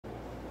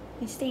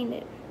I stained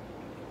it.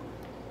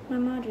 My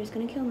Audra is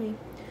gonna kill me.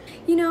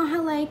 You know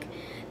how like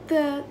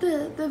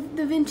the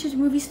vintage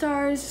movie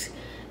stars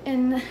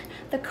in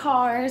the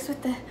cars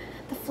with the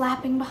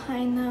flapping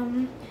behind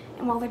them,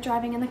 and while they're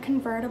driving in the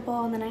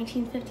convertible in the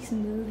 1950s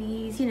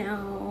movies, you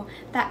know,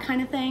 that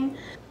kind of thing.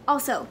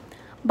 Also,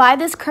 buy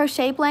this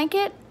crochet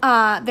blanket.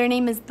 Their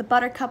name is the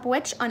Buttercup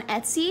Witch on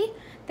Etsy.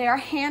 They are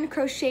hand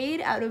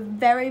crocheted out of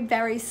very,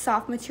 very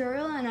soft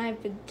material, and I've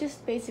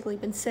just basically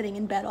been sitting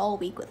in bed all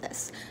week with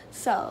this.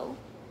 So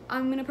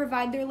I'm gonna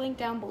provide their link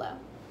down below.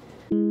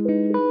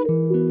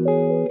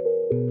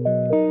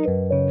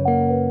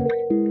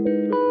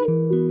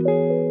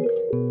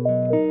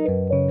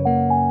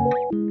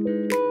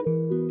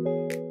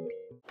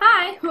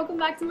 Hi, welcome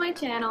back to my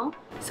channel.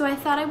 So I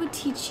thought I would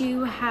teach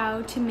you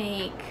how to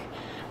make,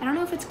 I don't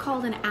know if it's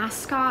called an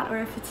ascot or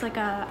if it's like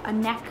a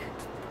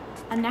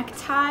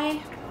necktie.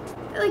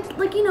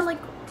 Like you know, like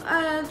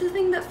the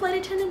thing that flight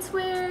attendants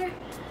wear,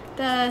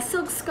 the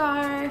silk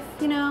scarf,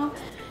 you know.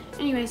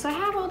 Anyway, so I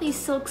have all these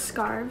silk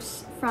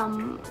scarves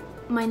from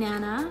my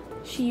Nana.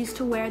 She used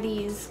to wear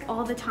these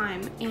all the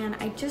time, and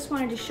I just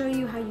wanted to show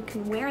you how you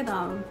can wear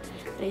them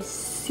that is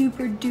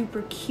super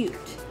duper cute.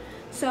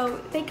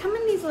 So they come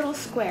in these little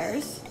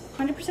squares,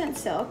 100%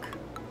 silk,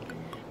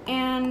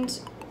 and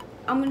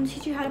I'm going to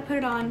teach you how to put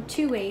it on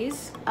two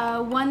ways.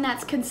 One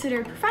that's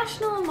considered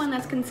professional and one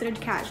that's considered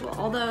casual,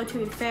 although to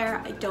be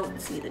fair, I don't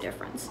see the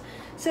difference.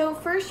 So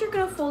first you're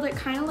going to fold it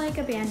kind of like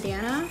a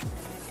bandana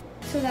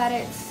so that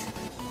it's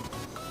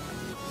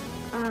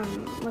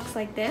looks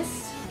like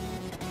this,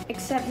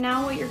 except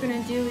now what you're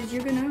going to do is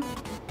you're going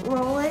to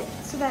roll it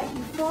so that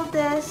you fold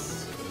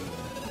this.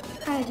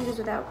 Kind of do this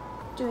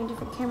without doing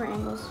different camera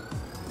angles.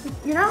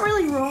 You're not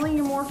really rolling,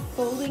 you're more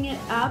folding it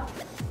up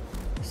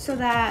so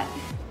that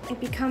it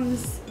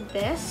becomes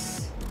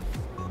this,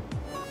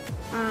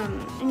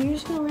 and you're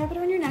just gonna wrap it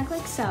around your neck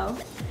like so,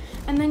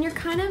 and then you're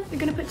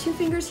gonna put two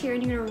fingers here,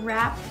 and you're gonna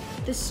wrap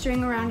the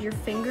string around your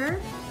finger,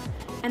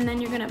 and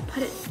then you're gonna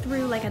put it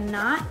through like a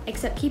knot,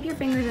 except keep your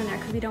fingers in there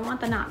because we don't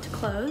want the knot to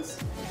close.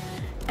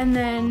 And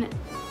then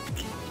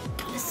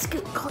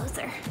scoot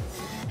closer,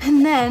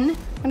 and then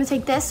I'm gonna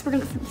take this.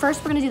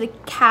 First we're gonna do the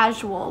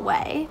casual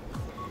way,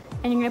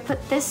 and you're gonna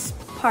put this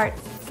part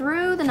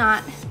through the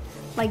knot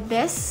like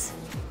this.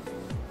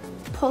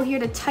 Pull here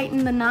to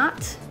tighten the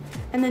knot,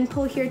 and then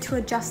pull here to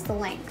adjust the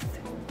length.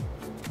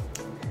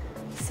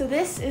 So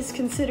this is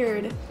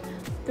considered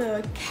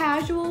the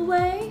casual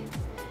way,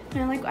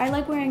 and I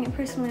like wearing it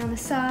personally on the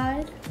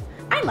side.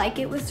 I like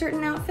it with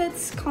certain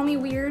outfits. Call me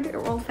weird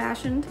or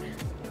old-fashioned.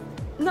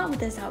 Not with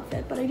this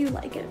outfit, but I do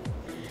like it.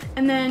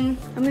 And then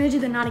I'm gonna do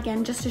the knot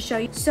again just to show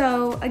you.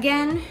 So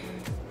again,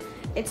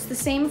 it's the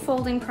same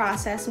folding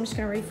process. I'm just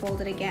gonna refold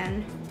it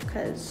again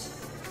because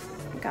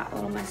it got a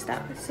little messed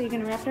up. So you're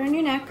gonna wrap it around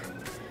your neck.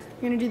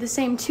 You're gonna do the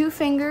same two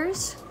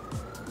fingers,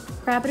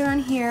 wrap it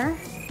around here,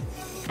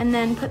 and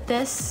then put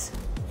this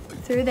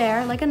through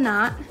there like a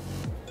knot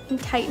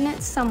and tighten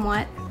it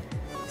somewhat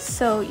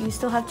so you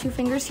still have two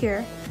fingers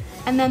here.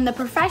 And then the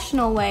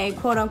professional way,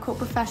 quote unquote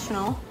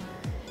professional,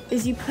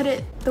 is you put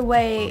it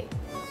the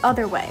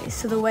other way,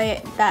 so the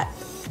way that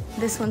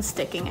this one's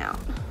sticking out.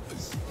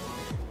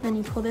 Then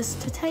you pull this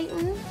to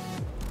tighten,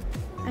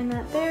 and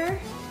that there.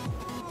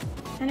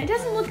 And it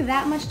doesn't look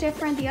that much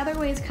different. The other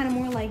way is kind of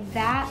more like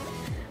that.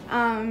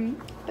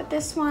 But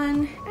this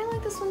one, I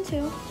like this one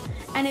too.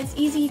 And it's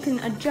easy, you can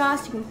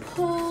adjust, you can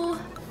pull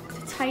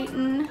to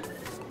tighten,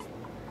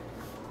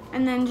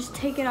 and then just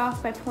take it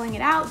off by pulling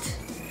it out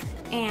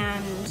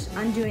and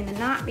undoing the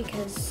knot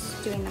because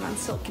doing them on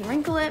silk can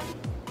wrinkle it.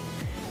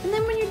 And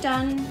then when you're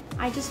done,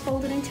 I just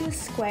fold it into a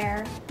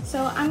square.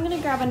 So I'm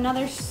gonna grab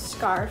another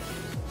scarf,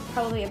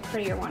 probably a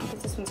prettier one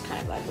because this one's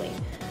kind of ugly.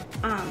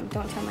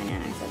 Don't tell my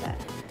Nana I said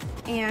that.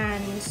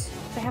 And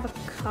I have a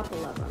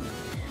couple of them.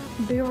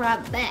 Be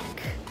right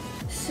back.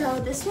 So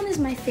this one is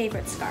my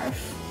favorite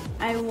scarf.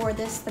 I wore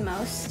this the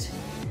most.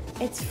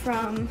 It's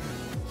from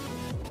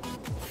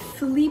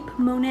Philippe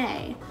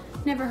Monet.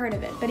 Never heard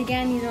of it, but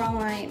again, these are all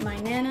my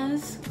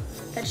Nanas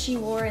that she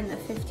wore in the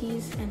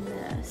 50s and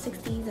the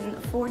 60s and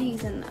the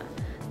 40s and the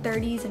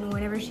 30s and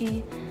whenever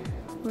she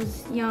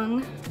was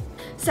young.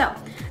 So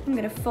I'm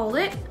gonna fold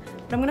it,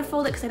 but I'm gonna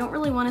fold it because I don't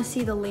really want to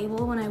see the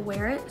label when I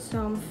wear it,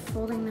 so I'm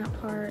folding that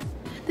part.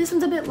 This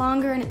one's a bit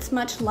longer and it's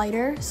much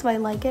lighter, so I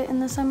like it in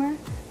the summer.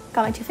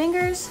 Got my two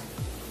fingers,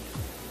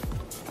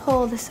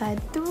 pull the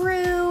side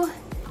through,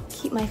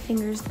 keep my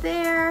fingers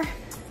there.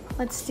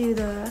 Let's do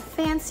the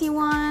fancy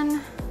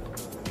one.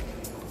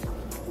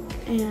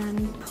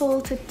 And pull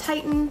to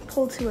tighten,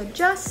 pull to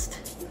adjust.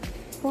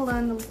 Hold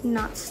on, the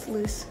knot's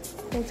loose.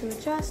 Pull to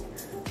adjust.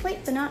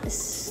 Wait, the knot is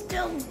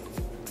still,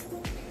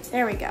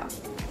 there we go.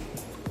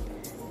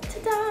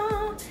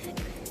 Ta-da!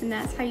 And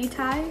that's how you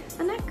tie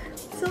a neck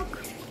silk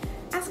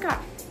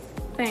ascot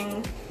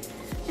thing.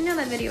 I know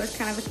that video was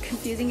kind of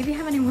confusing. If you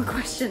have any more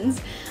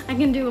questions, I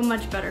can do a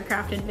much better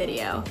crafted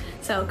video.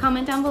 So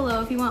comment down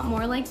below if you want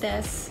more like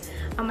this.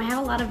 I have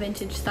a lot of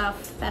vintage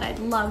stuff that I'd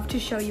love to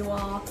show you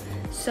all.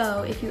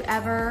 So if you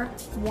ever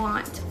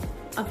want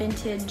a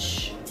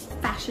vintage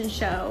fashion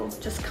show,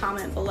 just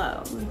comment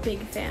below. I'm a big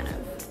fan of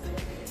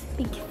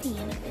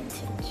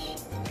vintage.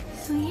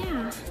 So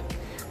yeah,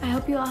 I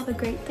hope you all have a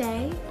great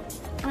day,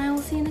 and I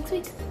will see you next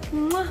week.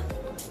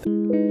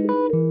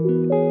 Mwah!